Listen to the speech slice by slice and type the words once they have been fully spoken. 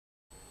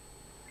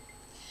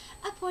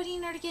What-y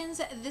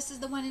nerdigans, this is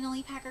the one and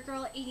only Packer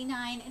Girl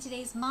 89, and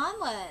today's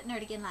Manwha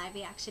nerdigan live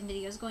reaction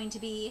video is going to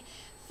be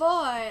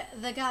for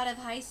The God of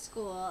High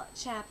School,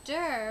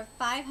 chapter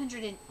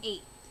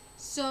 508.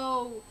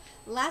 So,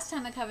 last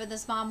time I covered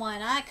this Manwha,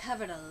 and I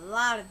covered a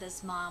lot of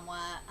this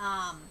Manwha,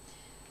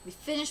 we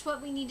finished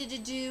what we needed to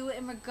do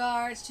in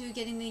regards to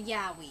getting the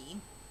Yaoi,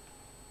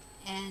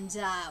 and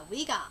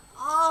we got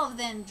all of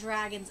them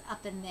dragons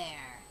up in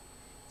there.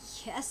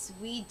 Yes,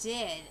 we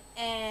did,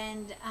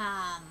 and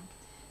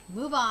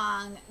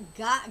Mubong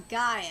got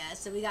Gaia,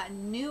 so we got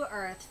New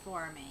Earth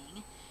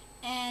forming,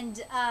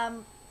 and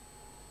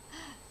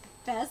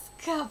best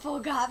couple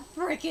got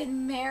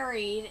freaking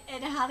married,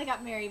 and how they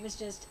got married was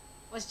just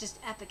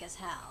epic as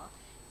hell.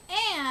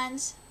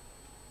 And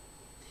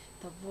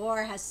the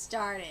war has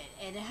started,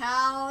 and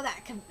how that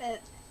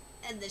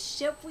and the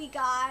ship we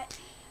got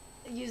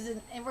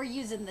we're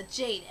using the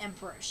Jade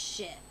Emperor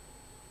ship.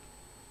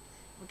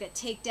 We're gonna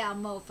take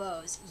down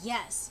mofos,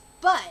 yes,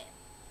 but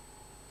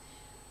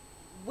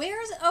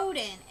where's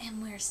Odin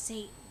and where's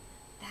Satan?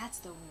 That's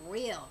the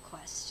real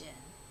question.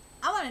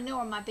 I want to know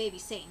where my baby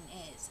Satan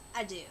is.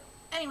 I do.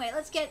 Anyway,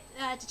 let's get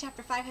to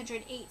chapter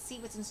 508, see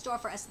what's in store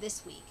for us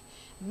this week.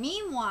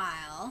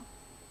 Meanwhile,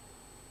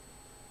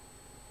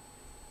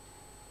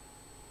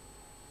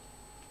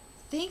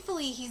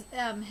 thankfully he's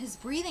his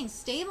breathing's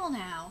stable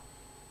now.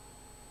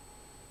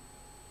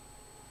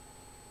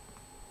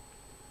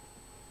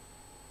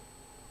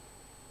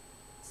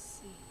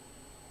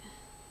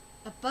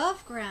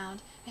 Above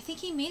ground, I think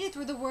he made it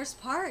through the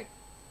worst part.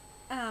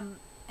 And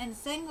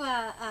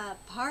Manwha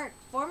Park,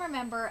 former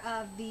member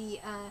of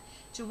the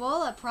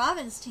Jawola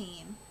province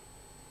team.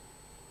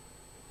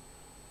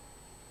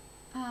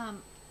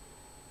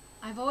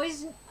 I've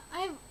always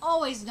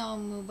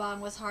known Mubong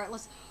was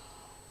heartless.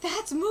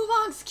 That's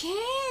Mubong's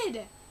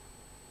kid.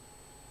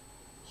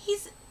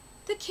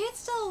 The kid's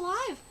still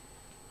alive.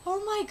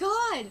 Oh my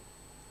god.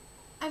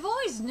 I've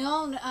always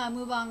known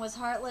Mubong was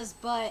heartless,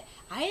 but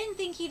I didn't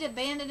think he'd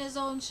abandon his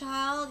own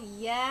child.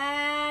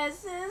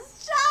 Yes,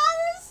 his child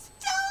is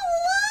still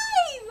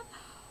alive!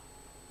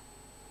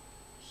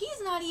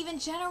 He's not even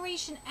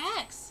Generation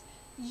X.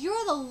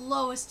 You're the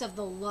lowest of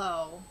the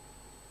low.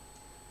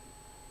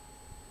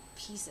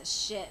 Piece of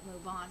shit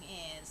Mubong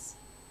is.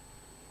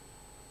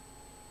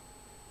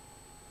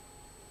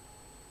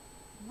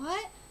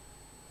 What?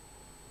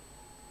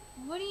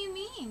 What do you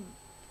mean?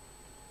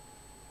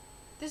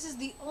 This is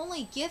the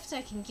only gift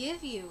I can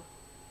give you.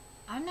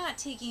 I'm not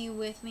taking you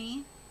with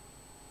me.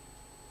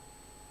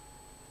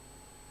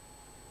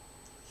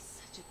 He's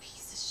such a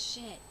piece of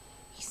shit.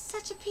 He's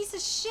such a piece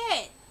of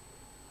shit.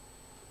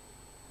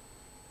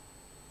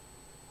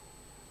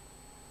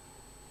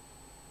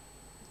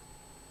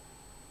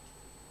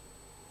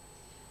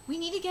 We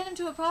need to get him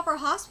to a proper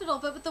hospital,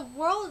 but with the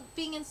world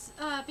being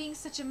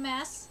such a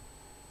mess.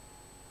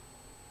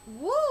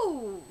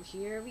 Woo!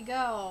 Here we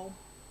go.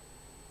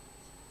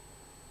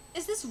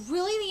 Is this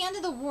really the end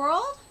of the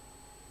world?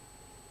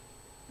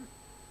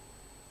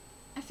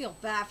 I feel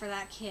bad for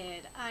that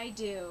kid. I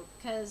do,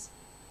 because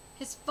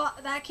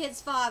that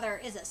kid's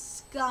father is a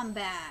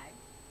scumbag.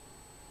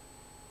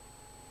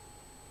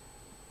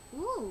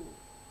 Ooh.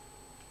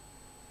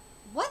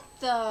 What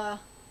the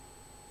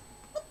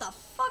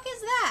fuck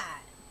is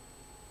that?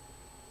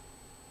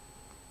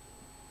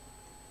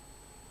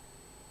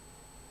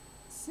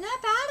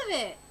 Snap out of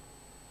it.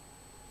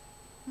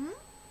 Hmm?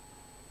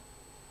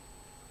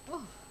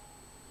 Oh.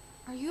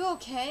 Are you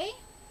okay?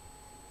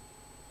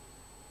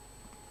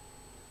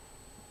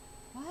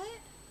 What?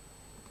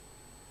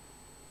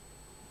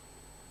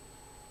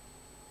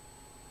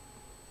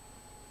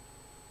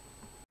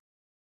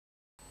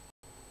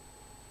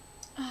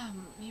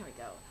 Here we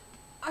go.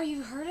 Are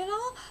you hurt at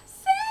all?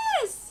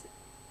 Sis!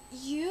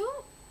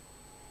 You?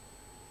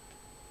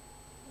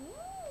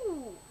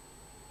 Ooh.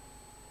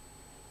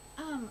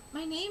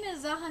 My name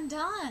is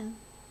Zahandan.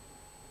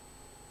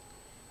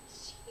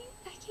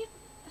 I can't...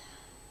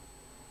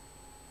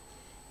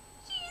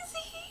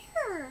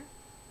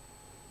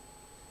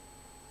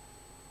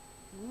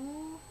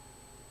 Ooh.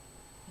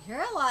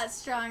 You're a lot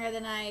stronger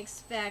than I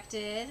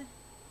expected.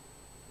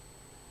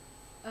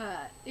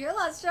 You're a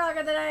lot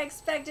stronger than I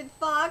expected,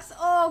 Fox.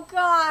 Oh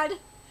god.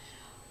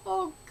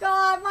 Oh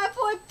god, my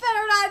boy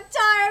better not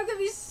die. I'm gonna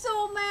be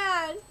so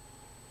mad.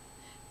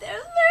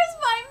 There's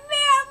my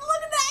man.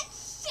 Look at that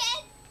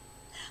shit.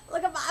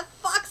 Look at my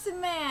foxy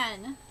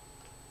man.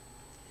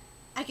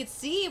 I could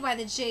see why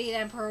the Jade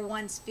Emperor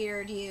once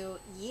feared you.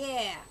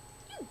 Yeah.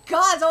 You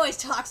gods always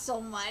talk so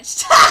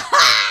much.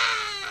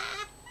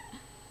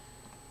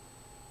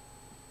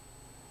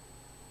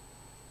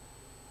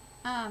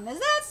 Is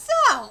that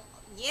so?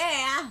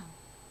 Yeah.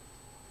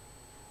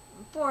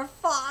 Poor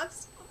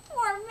Fox.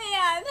 Poor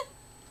man.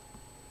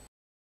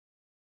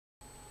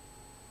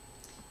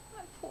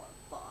 My poor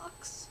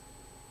Fox.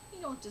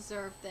 You don't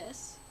deserve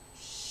this.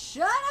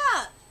 Shut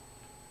up!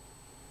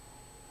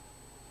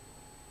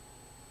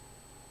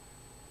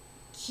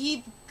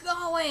 Keep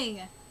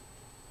going.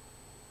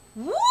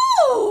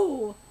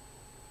 Woo!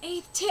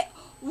 Eighth tail.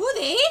 Ooh,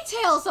 the 8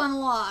 tail's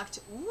unlocked.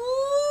 Woo!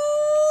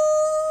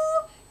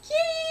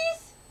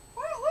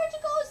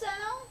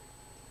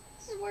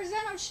 where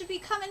Zeno should be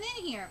coming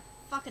in here.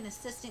 Fucking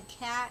assistant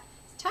cat.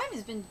 His time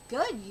has been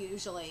good,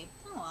 usually.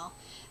 Oh well.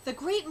 The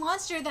great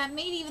monster that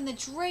made even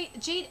the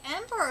Jade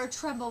Emperor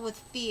tremble with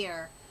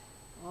fear.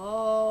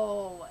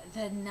 Oh,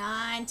 the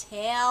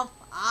nine-tailed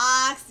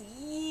fox.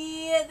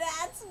 Yeah,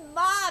 that's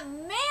my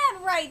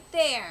man right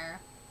there.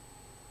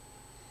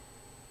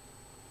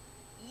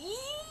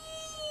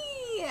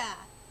 Yeah.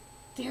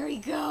 There he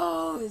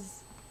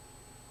goes.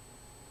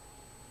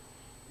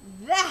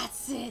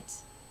 That's it.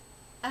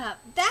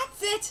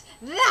 That's it.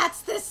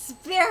 That's the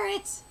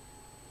spirit.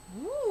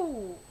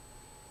 Ooh.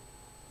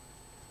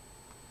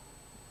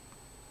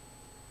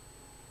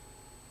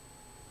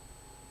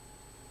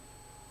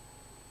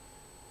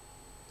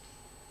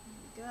 Here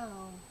we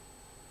go.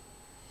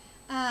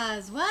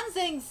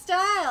 Zwanzang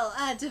style.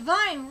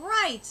 Divine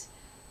right.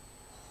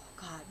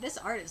 Oh, God, this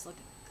art is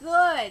looking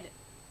good.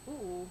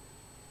 Ooh.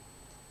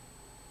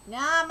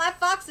 Nah, my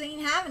fox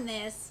ain't having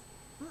this.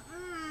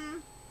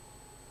 Mm-mm.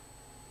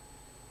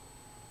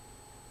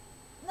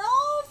 No,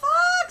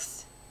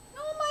 fox!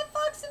 No, my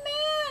fox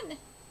man!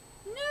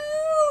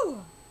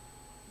 No!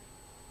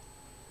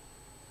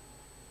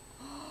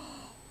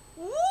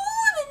 Ooh,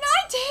 the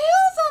nine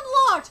tails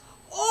unlocked!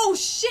 Oh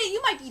shit,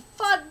 you might be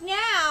fucked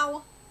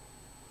now!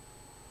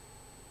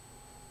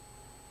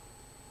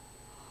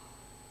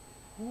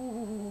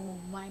 Ooh,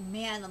 my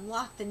man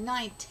unlocked the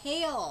ninth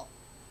tail!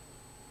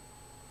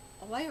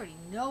 Oh, I already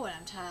know what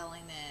I'm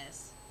titling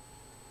this.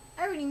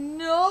 I already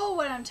know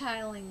what I'm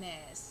titling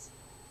this.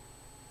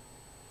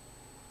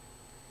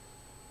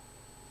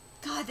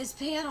 God, this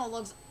panel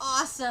looks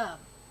awesome.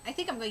 I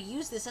think I'm going to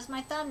use this as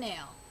my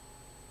thumbnail.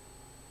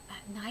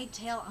 That Night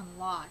Tail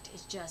unlocked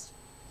is just...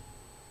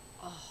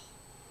 Oh.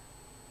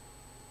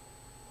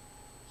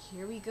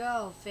 Here we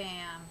go,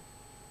 fam.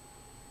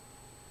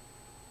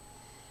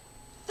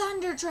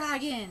 Thunder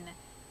Dragon!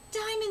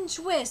 Diamond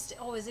Twist!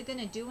 Oh, is it going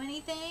to do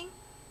anything?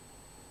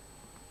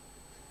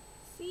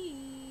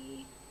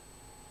 See?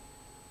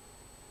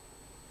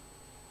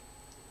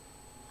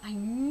 I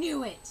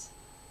knew it!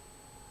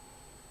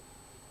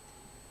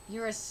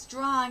 You're as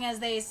strong as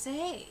they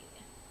say.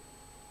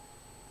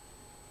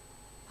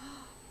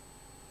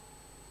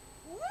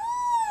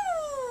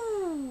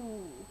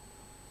 Woo!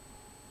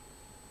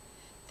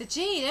 The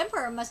Jade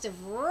Emperor must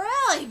have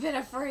really been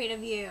afraid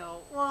of you.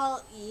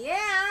 Well,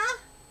 yeah.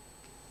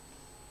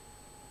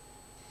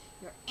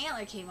 Your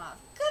antler came off.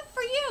 Good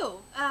for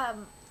you.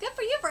 Good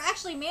for you for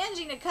actually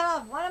managing to cut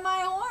off one of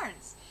my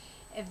horns.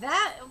 If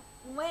that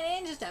went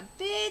in just a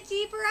bit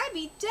deeper, I'd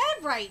be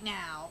dead right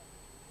now.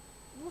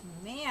 Oh,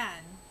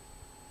 man.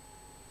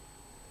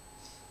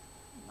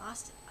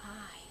 Lost an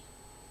eye.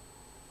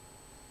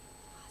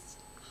 Lost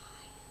an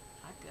eye.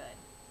 Not good.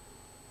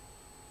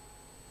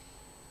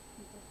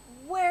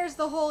 Where's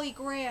the Holy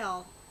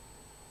Grail?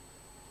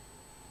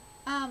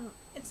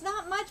 It's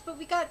not much, but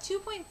we got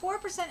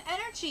 2.4%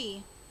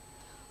 energy.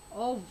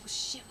 Oh,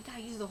 shit, we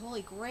gotta use the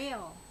Holy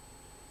Grail.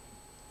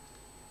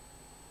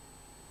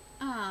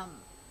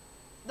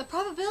 The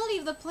probability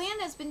of the plan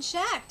has been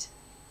checked.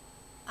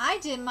 I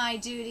did my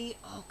duty.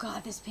 Oh,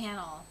 God, this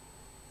panel.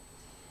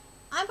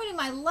 I'm putting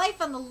my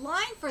life on the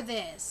line for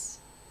this.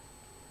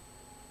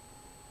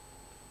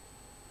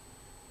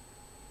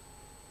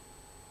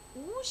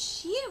 Oh,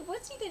 shit,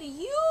 what's he gonna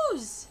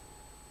use?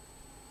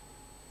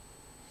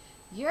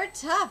 You're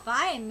tough,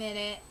 I admit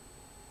it.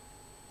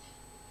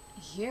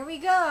 Here we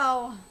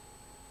go.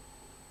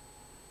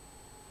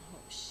 Oh,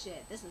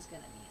 shit, this is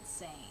gonna be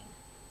insane.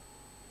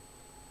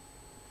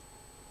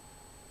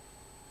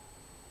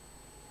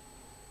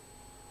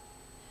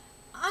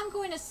 I'm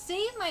going to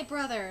save my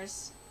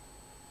brothers.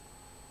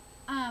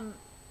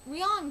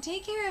 Ryong,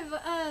 take care of,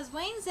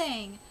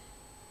 Zwanzang.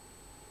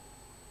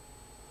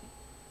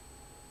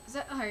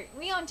 Alright,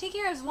 Ryong, take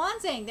care of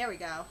Zwanzang. There we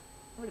go.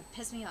 It would have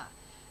pissed me off.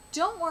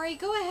 Don't worry,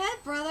 go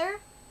ahead, brother.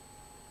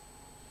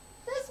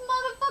 This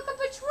motherfucker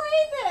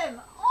betrayed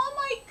him! Oh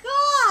my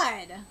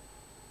god!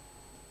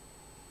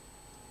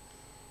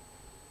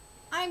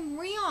 I'm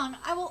Ryong.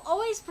 I will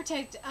always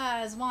protect,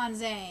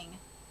 Zwanzang.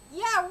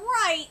 Yeah,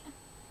 right!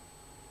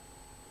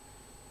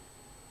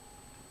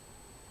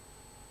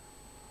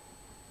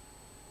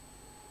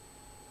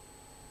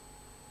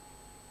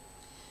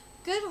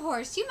 Good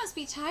horse, you must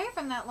be tired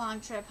from that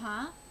long trip,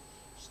 huh?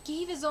 He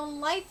gave his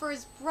own life for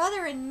his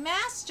brother and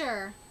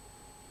master.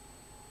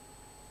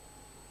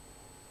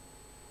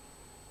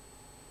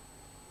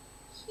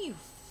 You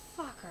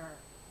fucker.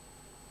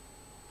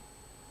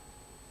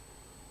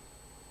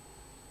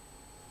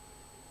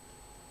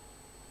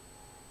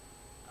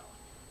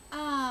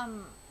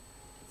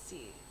 Let's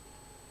see.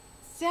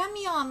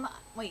 Samyeon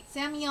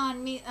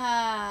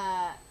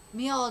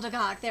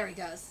Myeoldagak, there he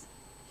goes.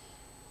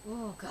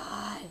 Oh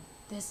god,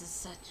 this is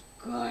such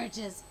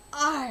gorgeous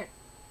art.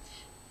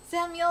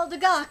 Samuel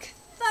Dagak,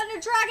 Thunder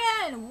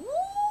Dragon!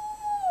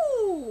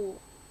 Woo!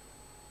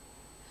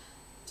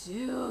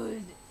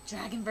 Dude,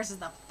 dragon versus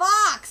the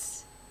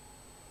fox!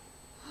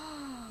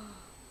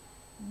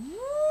 Woo!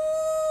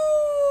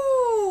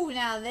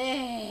 Now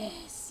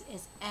this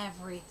is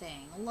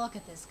everything. Look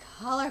at this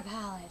color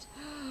palette.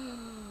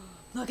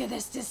 Look at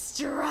this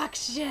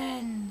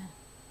destruction.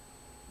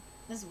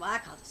 This is what I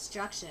call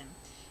destruction.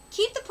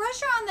 Keep the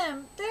pressure on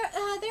them. There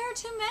are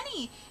too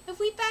many. If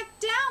we back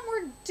down,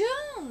 we're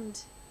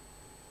doomed.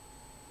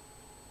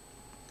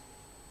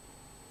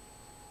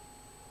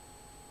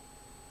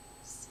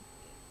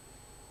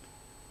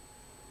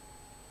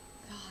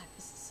 God,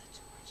 this is such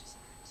gorgeous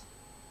art.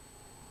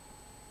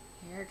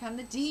 Here come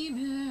the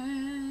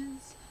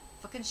demons.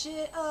 Fucking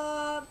shit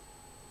up.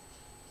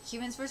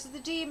 Humans versus the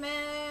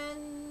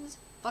demons.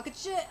 Fucking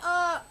shit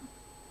up.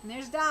 And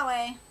there's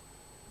Dawe.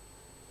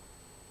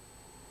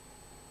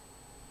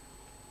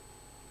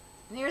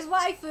 And there's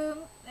waifu.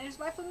 There's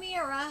waifu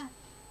Mira. And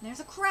there's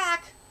a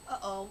crack.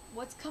 Uh-oh.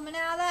 What's coming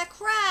out of that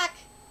crack?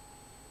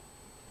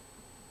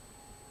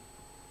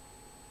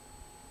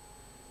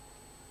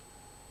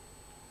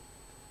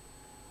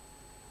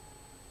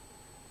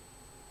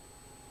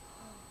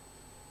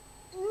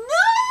 No!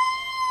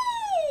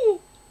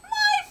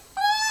 My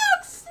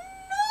fox!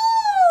 No!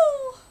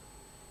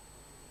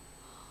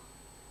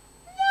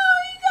 No,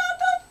 you got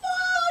the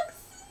fox!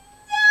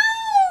 No!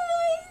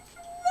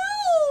 No!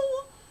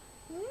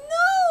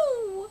 No!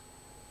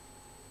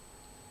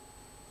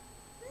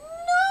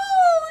 No!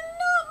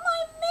 Not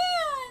my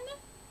man!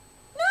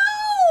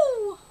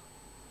 No!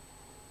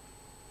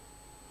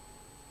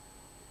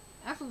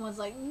 Everyone's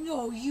like,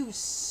 no, you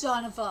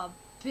son of a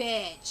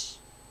bitch.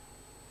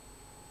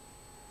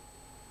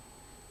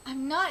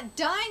 I'm not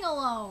dying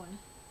alone.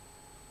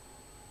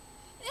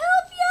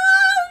 Ilpio!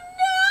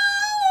 No!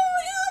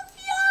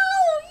 Ilpio!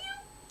 You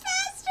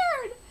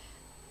bastard!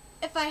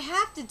 If I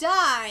have to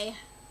die...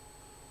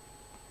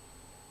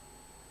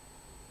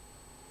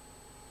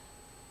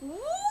 Woo!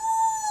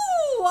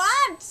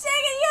 I'm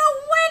taking you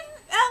with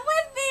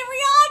me,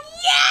 Ryong!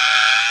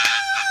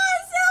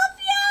 Yes!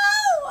 Ilpio!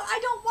 I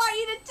don't want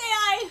you to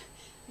die.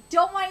 I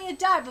don't want you to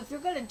die, but if you're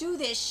gonna do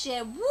this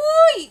shit,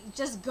 woo!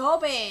 Just go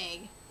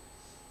big.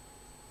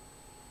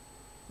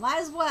 Might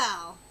as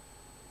well.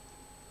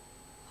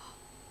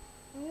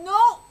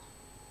 No!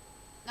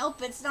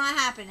 Nope, it's not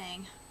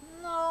happening.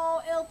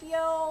 No,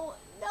 Ilpio.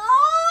 No!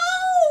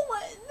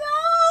 No!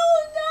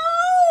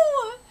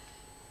 No!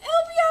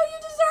 Ilpio, you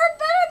deserve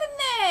better than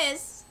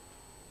this!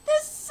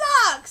 This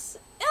sucks!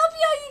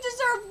 Ilpio, you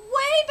deserve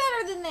way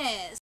better than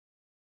this!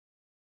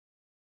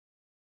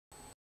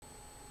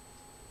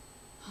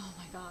 Oh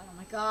my god, oh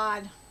my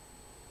god.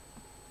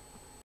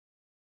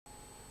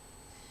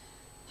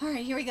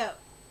 Alright, here we go.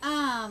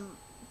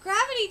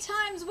 Gravity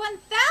times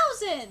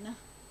 1,000!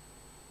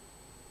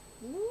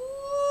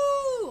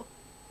 Woo!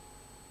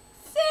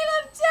 Save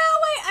him,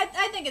 Dawe!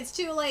 I think it's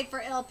too late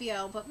for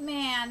Ilpio, but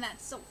man,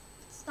 it's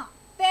not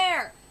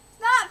fair!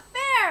 It's not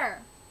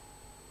fair!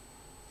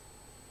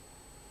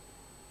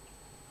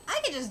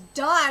 I could just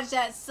dodge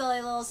that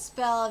silly little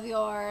spell of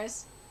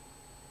yours.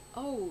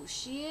 Oh,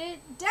 shit.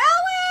 Dawe!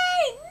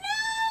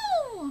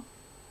 No!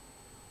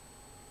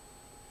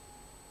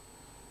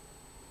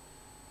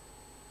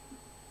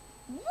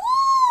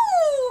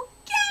 Woo!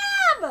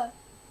 Get him!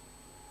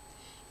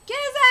 Get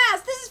his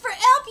ass! This is for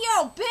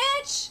Ilpio,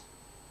 bitch!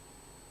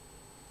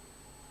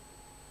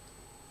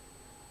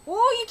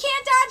 Oh, you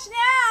can't dodge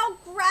now!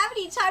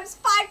 Gravity times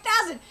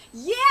 5,000!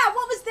 Yeah,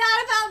 what was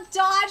that about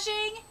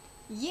dodging?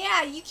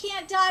 Yeah, you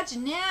can't dodge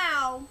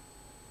now.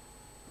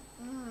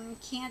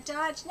 Can't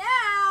dodge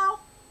now.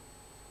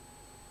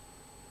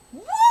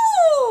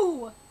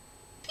 Woo!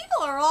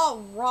 People are all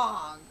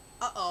wrong.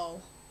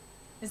 Uh-oh.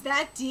 Is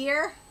that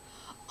deer?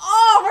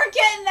 Oh, we're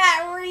getting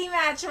that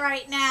rematch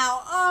right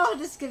now. Oh,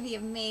 this could be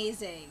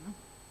amazing.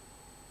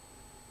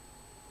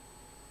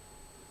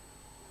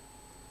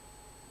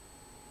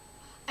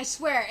 I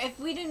swear, if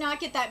we do not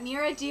get that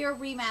Mira deer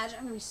rematch,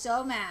 I'm going to be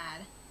so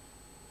mad.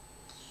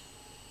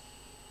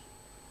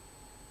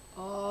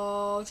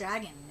 Oh,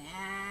 dragon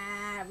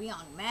mad.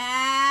 Ryong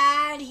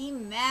mad. He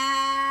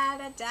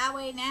mad at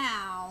Dawe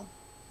now.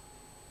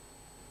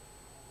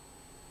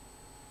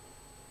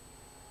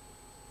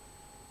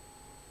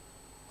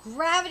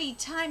 Gravity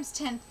times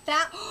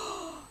 10,000.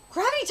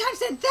 Gravity times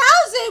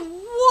 10,000?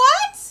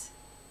 What?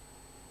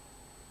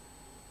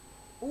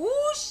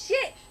 Oh,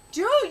 shit.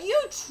 Dude,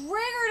 you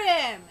triggered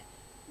him.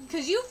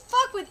 Because you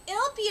fuck with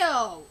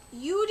Ilpio.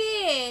 You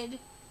did.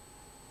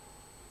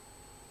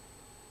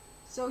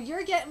 So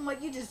you're getting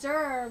what you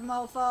deserve,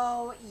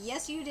 mofo.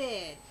 Yes, you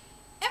did.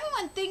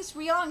 Everyone thinks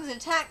Ryong's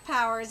attack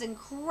power is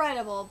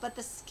incredible, but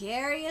the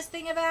scariest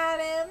thing about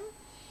him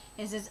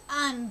is his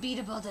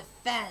unbeatable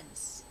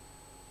defense.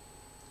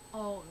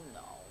 Oh,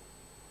 no.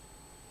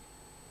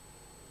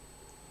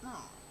 Oh, no.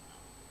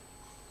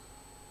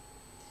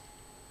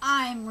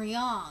 I'm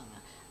Ryong.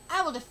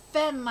 I will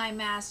defend my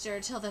master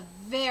till the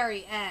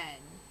very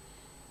end.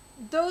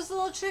 Those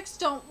little tricks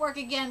don't work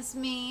against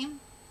me.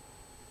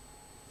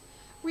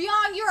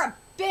 Ryong, you're a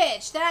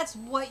bitch. That's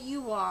what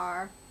you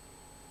are.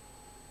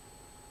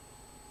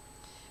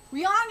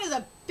 Ryong is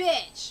a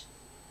bitch.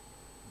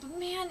 But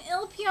man,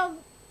 Ilpio...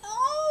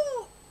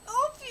 Oh!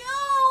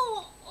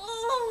 Ilpio!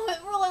 Oh,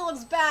 it really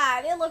looks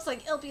bad. It looks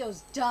like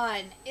Ilpio's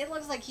done. It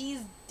looks like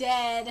he's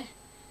dead.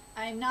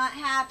 I'm not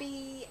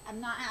happy.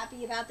 I'm not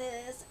happy about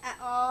this at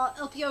all.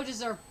 Ilpio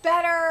deserves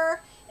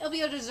better.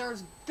 Ilpio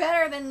deserves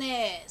better than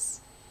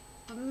this.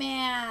 But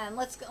man,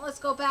 let's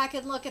go back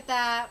and look at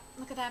that.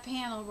 Look at that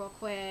panel real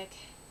quick.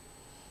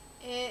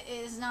 It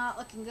is not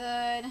looking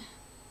good.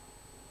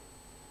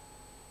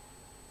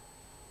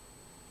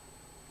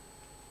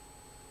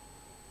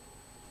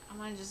 I'm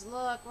gonna just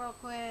look real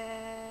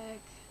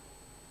quick.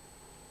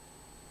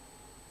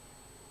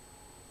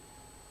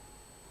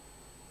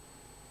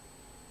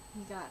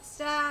 He got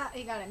stabbed.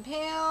 He got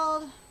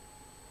impaled.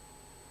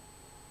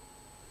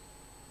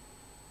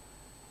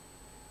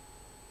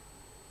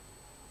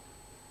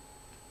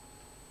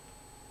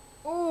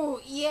 Oh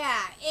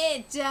yeah,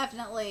 it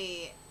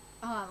definitely.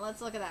 Hold on,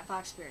 let's look at that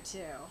fox spear too.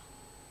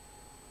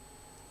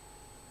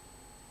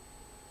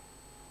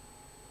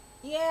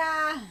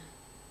 Yeah.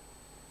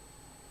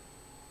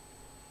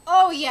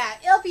 Oh yeah,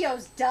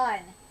 Ilpio's done.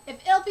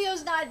 If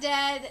Ilpio's not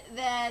dead,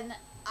 then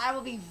I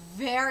will be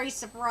very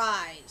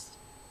surprised.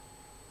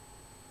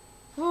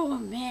 Oh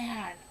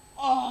man.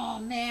 Oh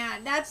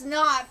man, that's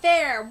not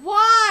fair.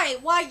 Why?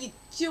 Why are you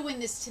doing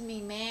this to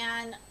me,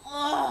 man?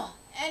 Oh.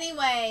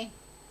 Anyway,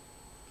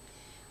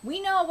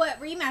 we know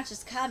what rematch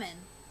is coming.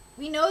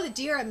 We know the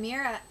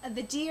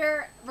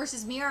Deer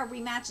versus Mira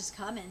rematch is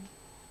coming.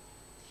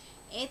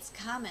 It's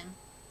coming.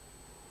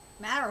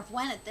 Matter of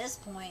when at this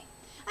point.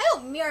 I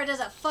hope Mira does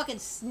a fucking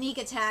sneak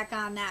attack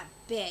on that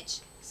bitch.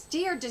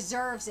 Deer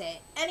deserves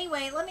it.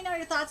 Anyway, let me know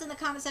your thoughts in the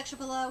comment section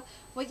below.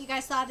 What you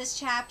guys thought of this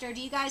chapter.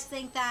 Do you guys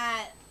think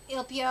that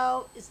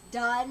Ilpio is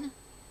done?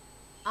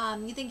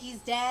 You think he's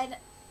dead?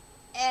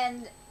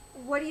 And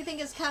what do you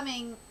think is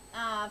coming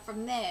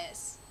from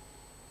this?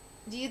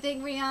 Do you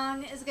think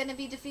Ryong is going to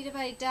be defeated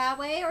by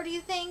Dawei? Or do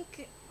you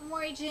think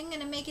Mori Jin going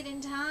to make it in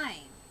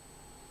time?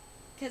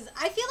 Because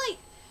I feel like,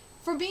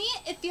 for me,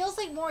 it feels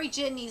like Mori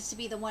Jin needs to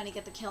be the one to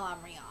get the kill on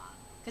Ryong.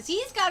 Because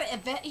he's got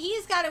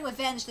to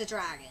avenge the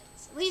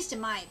dragons. At least in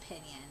my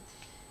opinion.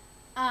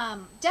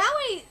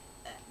 Dawei,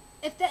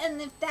 if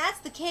that's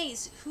the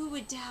case, who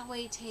would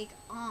Dawei take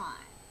on?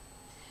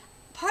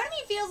 Part of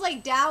me feels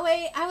like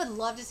Dawei, I would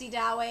love to see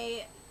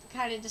Dawei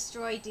kind of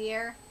destroy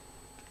Deer.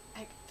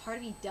 Part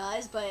of me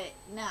does, but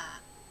nah.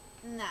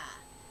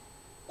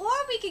 Or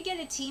we could get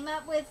a team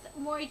up with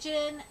Mori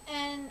Jin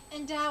and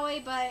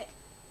Dawei, but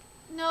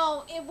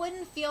no, it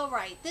wouldn't feel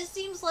right. This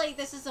seems like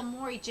this is a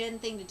Mori Jin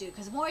thing to do,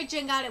 because Mori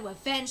Jin got to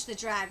avenge the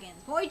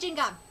dragons. Mori Jin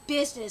got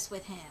business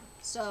with him.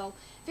 So,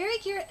 very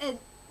curious.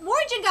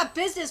 Mori Jin got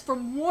business for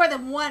more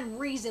than one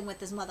reason with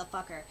this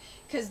motherfucker.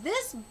 Because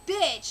this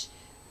bitch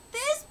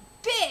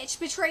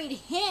betrayed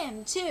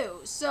him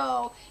too.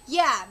 So,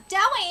 yeah,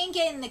 Dawei ain't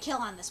getting the kill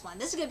on this one.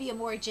 This is going to be a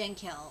Mori Jin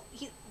kill.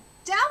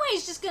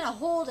 Dawei's just going to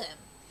hold him.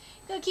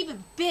 Going to keep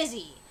him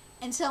busy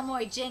until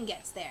Mori Jin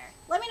gets there.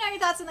 Let me know your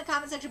thoughts in the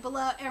comment section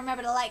below. And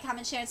remember to like,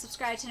 comment, share, and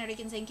subscribe to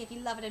Nerdigans Inc. if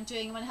you love what I'm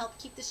doing and want to help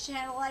keep this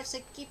channel alive so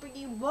I can keep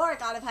bringing you more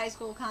God of High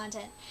School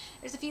content.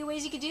 There's a few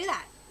ways you can do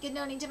that. You can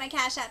donate to my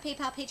Cash App,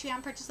 PayPal,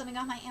 Patreon, purchase something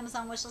off my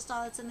Amazon wishlist.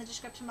 All that's in the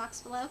description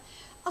box below.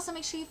 Also,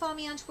 make sure you follow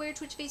me on Twitter,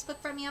 Twitch, Facebook,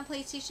 friend me on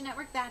PlayStation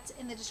Network. That's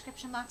in the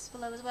description box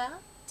below as well.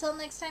 Till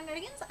next time,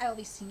 Nerdigans, I will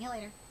be seeing you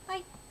later.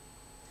 Bye.